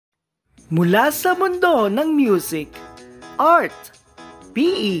Mula sa mundo ng music, art,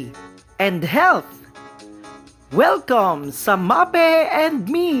 PE, and health. Welcome sa Mape and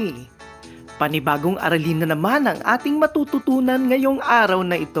Me! Panibagong aralin na naman ang ating matututunan ngayong araw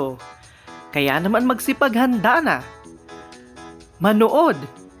na ito. Kaya naman magsipaghanda na. Manood,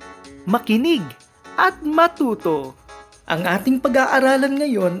 makinig, at matuto. Ang ating pag-aaralan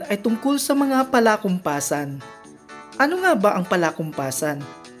ngayon ay tungkol sa mga palakumpasan. Ano nga ba ang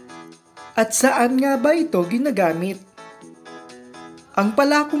palakumpasan? At saan nga ba ito ginagamit? Ang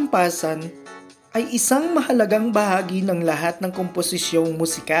palakumpasan ay isang mahalagang bahagi ng lahat ng komposisyong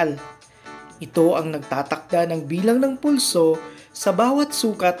musikal. Ito ang nagtatakda ng bilang ng pulso sa bawat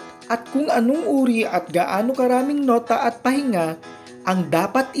sukat at kung anong uri at gaano karaming nota at pahinga ang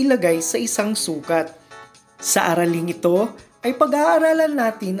dapat ilagay sa isang sukat. Sa araling ito ay pag-aaralan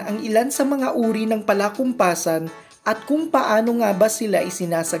natin ang ilan sa mga uri ng palakumpasan at kung paano nga ba sila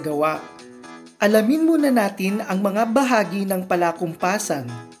isinasagawa. Alamin muna natin ang mga bahagi ng palakumpasan.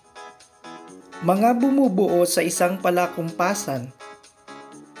 Mga bumubuo sa isang palakumpasan.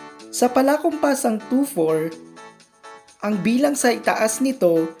 Sa palakumpasang 2/4, ang bilang sa itaas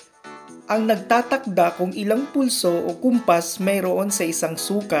nito ang nagtatakda kung ilang pulso o kumpas mayroon sa isang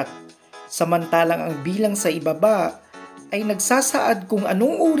sukat, samantalang ang bilang sa ibaba ay nagsasaad kung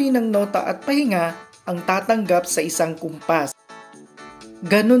anong uri ng nota at pahinga ang tatanggap sa isang kumpas.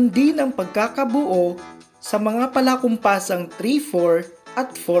 Ganon din ang pagkakabuo sa mga palakumpasang 3/4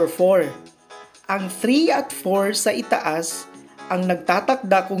 at 4/4. Ang 3 at 4 sa itaas ang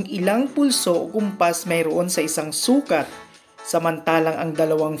nagtatakda kung ilang pulso o kumpas mayroon sa isang sukat, samantalang ang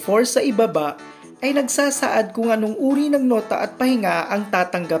 2/4 sa ibaba ay nagsasaad kung anong uri ng nota at pahinga ang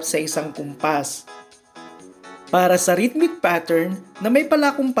tatanggap sa isang kumpas. Para sa rhythmic pattern na may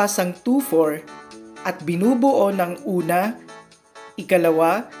palakumpasang 2/4 at binubuo ng una,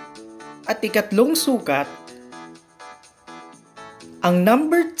 ikalawa, at ikatlong sukat, ang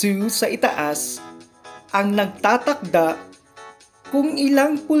number 2 sa itaas ang nagtatakda kung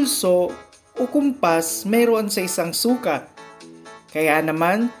ilang pulso o kumpas mayroon sa isang sukat. Kaya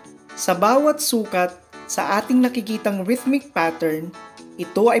naman, sa bawat sukat sa ating nakikitang rhythmic pattern,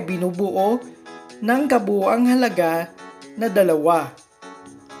 ito ay binubuo ng kabuuang halaga na 2.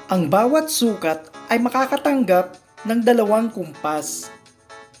 Ang bawat sukat ay makakatanggap ng 2 kumpas.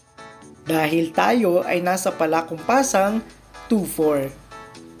 Dahil tayo ay nasa palakumpasang 2/4.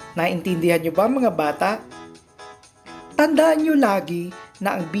 Naintindihan nyo ba mga bata? Tandaan nyo lagi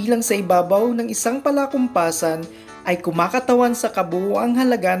na ang bilang sa ibabaw ng isang palakumpasan ay kumakatawan sa kabuuang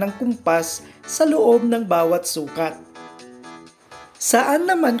halaga ng kumpas sa loob ng bawat sukat. Saan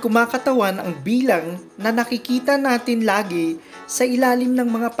naman kumakatawan ang bilang na nakikita natin lagi sa ilalim ng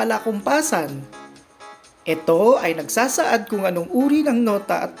mga palakumpasan? Ito ay nagsasaad kung anong uri ng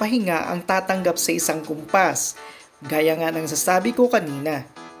nota at pahinga ang tatanggap sa isang kumpas, gaya nga ng sasabi ko kanina.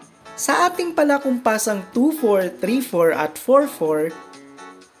 Sa ating palakumpasang 2/4, 3/4 at 4/4,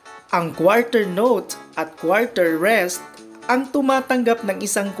 ang quarter note at quarter rest ang tumatanggap ng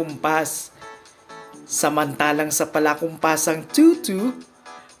isang kumpas. Samantalang sa palakumpasang 2/2,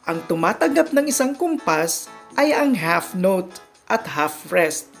 ang tumatanggap ng isang kumpas ay ang half note at half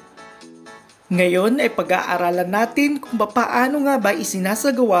rest. Ngayon ay pag-aaralan natin kung paano nga ba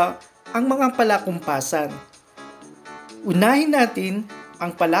isinasagawa ang mga palakumpasan. Unahin natin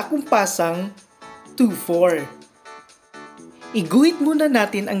ang palakumpasang 2/4. Iguhit muna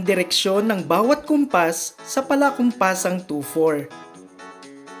natin ang direksyon ng bawat kumpas sa palakumpasang 2/4.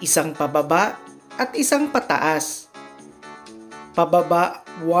 Isang pababa at isang pataas. Pababa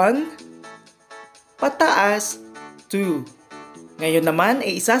 1, pataas 2. Ngayon naman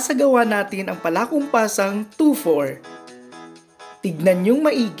ay isasagawa natin ang palakumpasang 2/4. Tignan niyong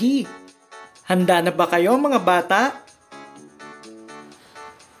maigi. Handa na ba kayo mga bata?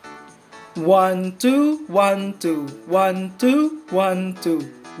 1 2 1 2 1 2 1 2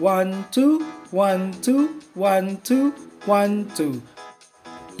 1 2 1 2 1 2 1 2.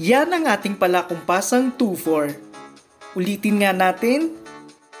 Yan ang ating palakumpasang 2/4. Ulitin nga natin.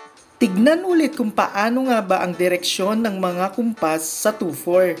 Tignan ulit kung paano nga ba ang direksyon ng mga kumpas sa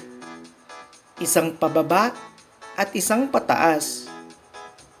 2/4. Isang pababa at isang pataas.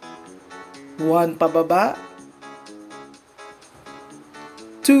 1 pababa,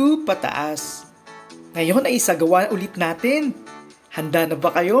 2 pataas. Ngayon ay isagawa ulit natin. Handa na ba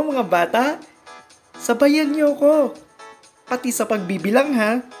kayo mga bata? Sabayan niyo ko. Pati sa pagbibilang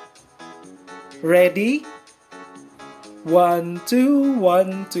ha. Ready? 1 2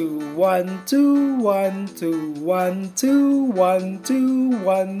 1 2 1 2 1 2 1 2 1 2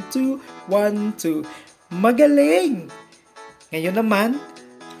 1 2 1 2. Magaling! Ngayon naman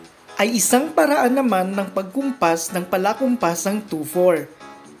ay isang paraan naman ng pagkumpas ng palakumpasang 2-4.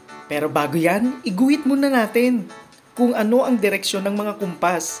 Pero bago yan, iguhit muna natin kung ano ang direksyon ng mga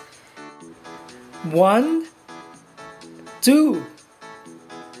kumpas. 1, 2.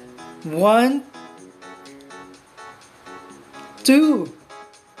 1,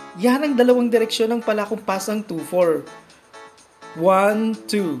 2. Yan ang dalawang direksyon ng palakumpasang 2-4. 1,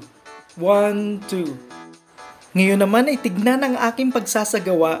 2. 1, 2. Ngayon naman ay tignan ang aking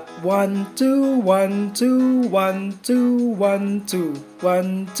pagsasagawa. 1, 2, 1, 2, 1, 2, 1, 2,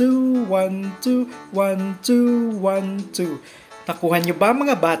 1, 2, 1, 2, 1, 2, 1, 2. Nakuha niyo ba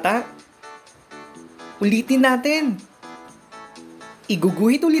mga bata? Ulitin natin.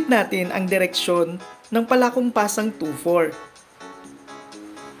 Iguguhit ulit natin ang direksyon ng palakumpasang 2-4.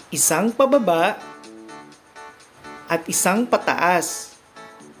 Isang pababa at isang pataas.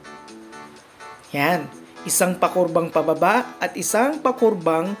 Yan. Isang pakurbang pababa at isang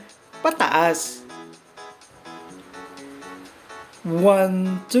pakurbang pataas.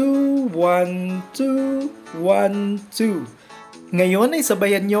 1, 2, 1, 2, 1, 2. Ngayon ay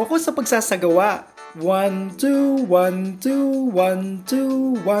sabayan niyo ako sa pagsasagawa. 1, 2, 1, 2, 1,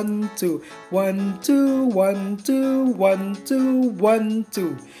 2, 1, 2, 1, 2, 1, 2, 1, 2, 1,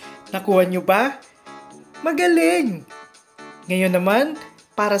 2. Nakuha niyo ba? Magaling! Ngayon naman,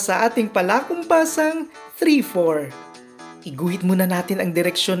 para sa ating palakumpasang 3-4. Iguhit muna natin ang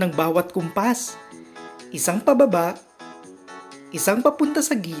direksyon ng bawat kumpas. Isang pababa, isang papunta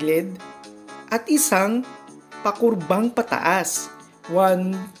sa gilid, at isang pakurbang pataas.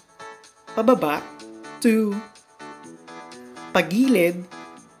 1, pababa, 2, pagilid,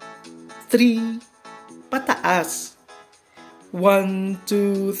 3, pataas. 1,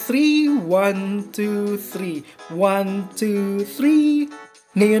 2, 3, 1, 2, 3, 1, 2, 3.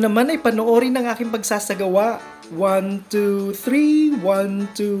 Ngayon naman ay panoorin ang aking pagsasagawa. 1, 2, 3, 1,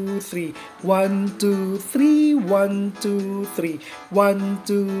 2, 3, 1, 2, 3, 1, 2, 3, 1,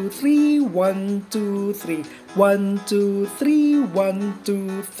 2, 3, 1, 2, 3, 1, 2, 3, 1,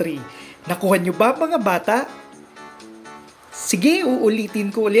 2, 3. Nakuha niyo ba mga bata? Sige,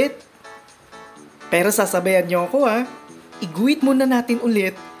 uulitin ko ulit. Pero sasabayan niyo ako ha. Iguhit muna natin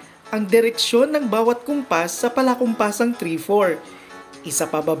ulit ang direksyon ng bawat kumpas sa palakumpasang 3-4. Isa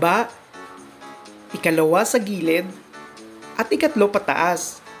pababa, ikalawa sa gilid, at ikatlo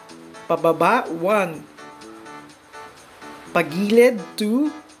pataas. Pababa, 1. Pagilid,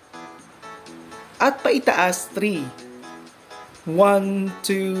 2. At paitaas, 3. 1,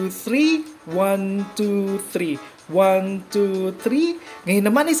 2, 3, 1, 2, 3, 1, 2, 3. Ngayon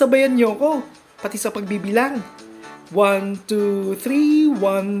naman ay sabayan niyo ako, pati sa pagbibilang. 1, 2, 3,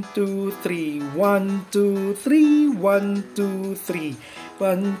 1, 2, 3, 1, 2, 3, 1, 2, 3,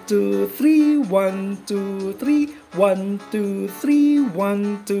 1, 2, 3, 1, 2, 3, 1, 2, 3,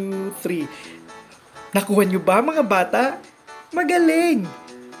 1, 2, 3. Nakuha niyo ba mga bata? Magaling!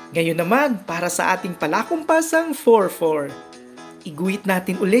 Ngayon naman, para sa ating palakumpasang 4-4. Iguhit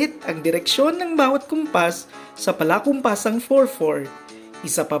natin ulit ang direksyon ng bawat kumpas sa palakumpasang 4-4.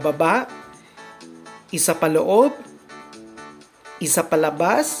 Isa pababa, isa paloob, isa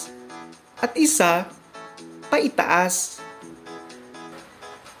palabas, at isa paitaas.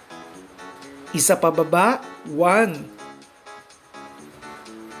 Isa pababa, 1.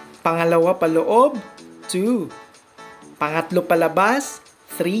 Pangalawa paloob, 2. Pangatlo palabas,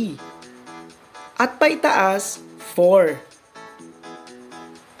 3. At paitaas, 4.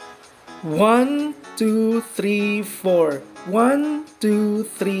 1, 2, 3, 4. 1, 2,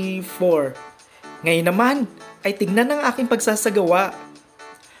 3, 4. Ngayon naman, ay tignan ang aking pagsasagawa.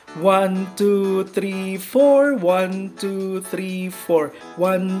 1, 2, 3, 4, 1, 2, 3, 4,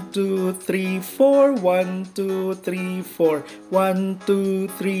 1, 2, 3, 4, 1, 2, 3, 4, 1, 2,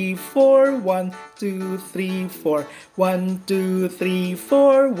 3, 4, 1, 2, 3, 4, 1, 2, 3,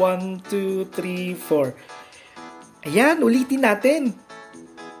 4, 1, 2, 3, 4. Ayan, ulitin natin.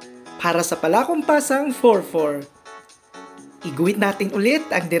 Para sa palakumpasang 4-4. Iguhit natin ulit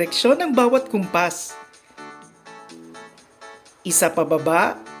ang direksyon ng bawat kumpas. Isa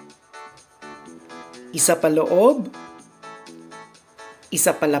pababa, isa paloob,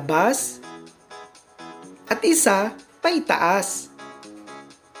 isa palabas, at isa paitaas.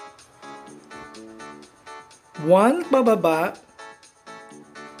 1 pababa,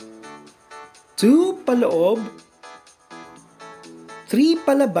 2 paloob, 3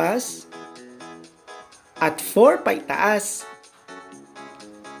 palabas, at 4 paitaas.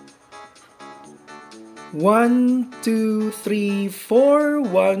 1, 2, 3, 4,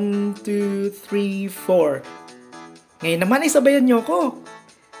 1, 2, 3, 4. Ngayon naman ay sabayan niyo ko.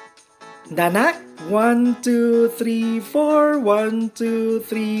 Dana, 1, 2, 3, 4, 1, 2,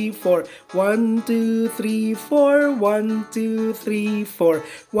 3, 4, 1, 2, 3, 4, 1, 2, 3, 4,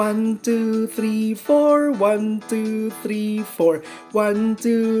 1, 2, 3, 4, 1, 2, 3, 4, 1,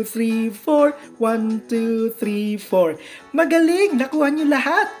 2, 3, 4, 1, 2, 3, 4. Magaling! Nakuha niyo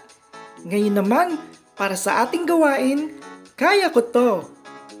lahat! Ngayon naman, para sa ating gawain, kaya ko to!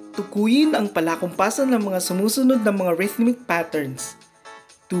 Tukuyin ang palakumpasan ng mga sumusunod na mga rhythmic patterns.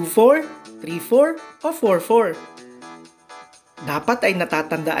 2-4, 3-4, o 4-4. Dapat ay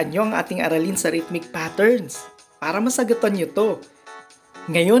natatandaan nyo ang ating aralin sa rhythmic patterns para masagutan nyo to.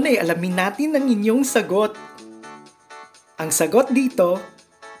 Ngayon ay alamin natin ang inyong sagot. Ang sagot dito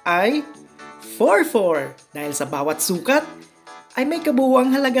ay 4-4 dahil sa bawat sukat ay may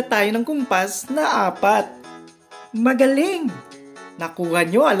kabuuang halaga tayo ng kumpas na 4. Magaling! Nakuha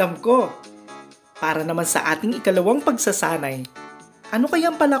nyo, alam ko. Para naman sa ating ikalawang pagsasanay, ano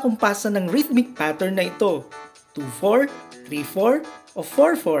kayang palakumpasan ng rhythmic pattern na ito? 2-4, 3-4, o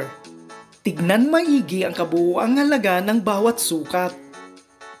 4-4? Tignan maigi ang kabuuang halaga ng bawat sukat.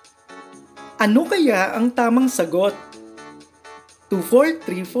 Ano kaya ang tamang sagot? 2-4,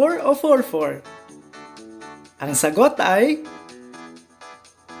 3-4, o 4-4? Ang sagot ay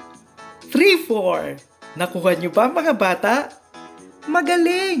 3-4. Nakuha niyo ba mga bata?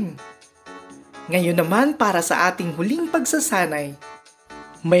 Magaling! Ngayon naman para sa ating huling pagsasanay.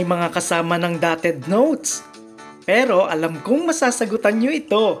 May mga kasama ng dotted notes, pero alam kong masasagutan nyo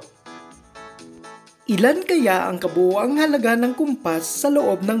ito. Ilan kaya ang kabuuang halaga ng kumpas sa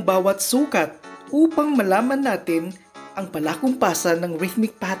loob ng bawat sukat upang malaman natin ang palakumpasan ng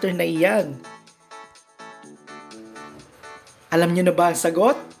rhythmic pattern na iyan? Alam nyo na ba ang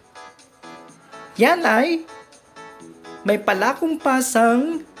sagot? Yan ay may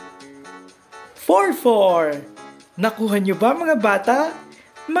palakumpasang 4-4. Nakuha nyo ba mga bata?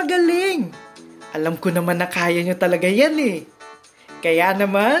 Magaling! Alam ko naman na kaya nyo talaga yan eh. Kaya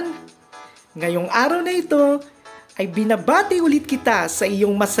naman, ngayong araw na ito ay binabati ulit kita sa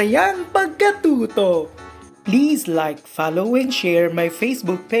iyong masayang pagkatuto. Please like, follow, and share my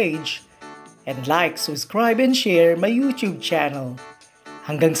Facebook page. And like, subscribe, and share my YouTube channel.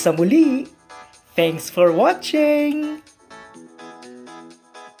 Hanggang sa muli! Thanks for watching!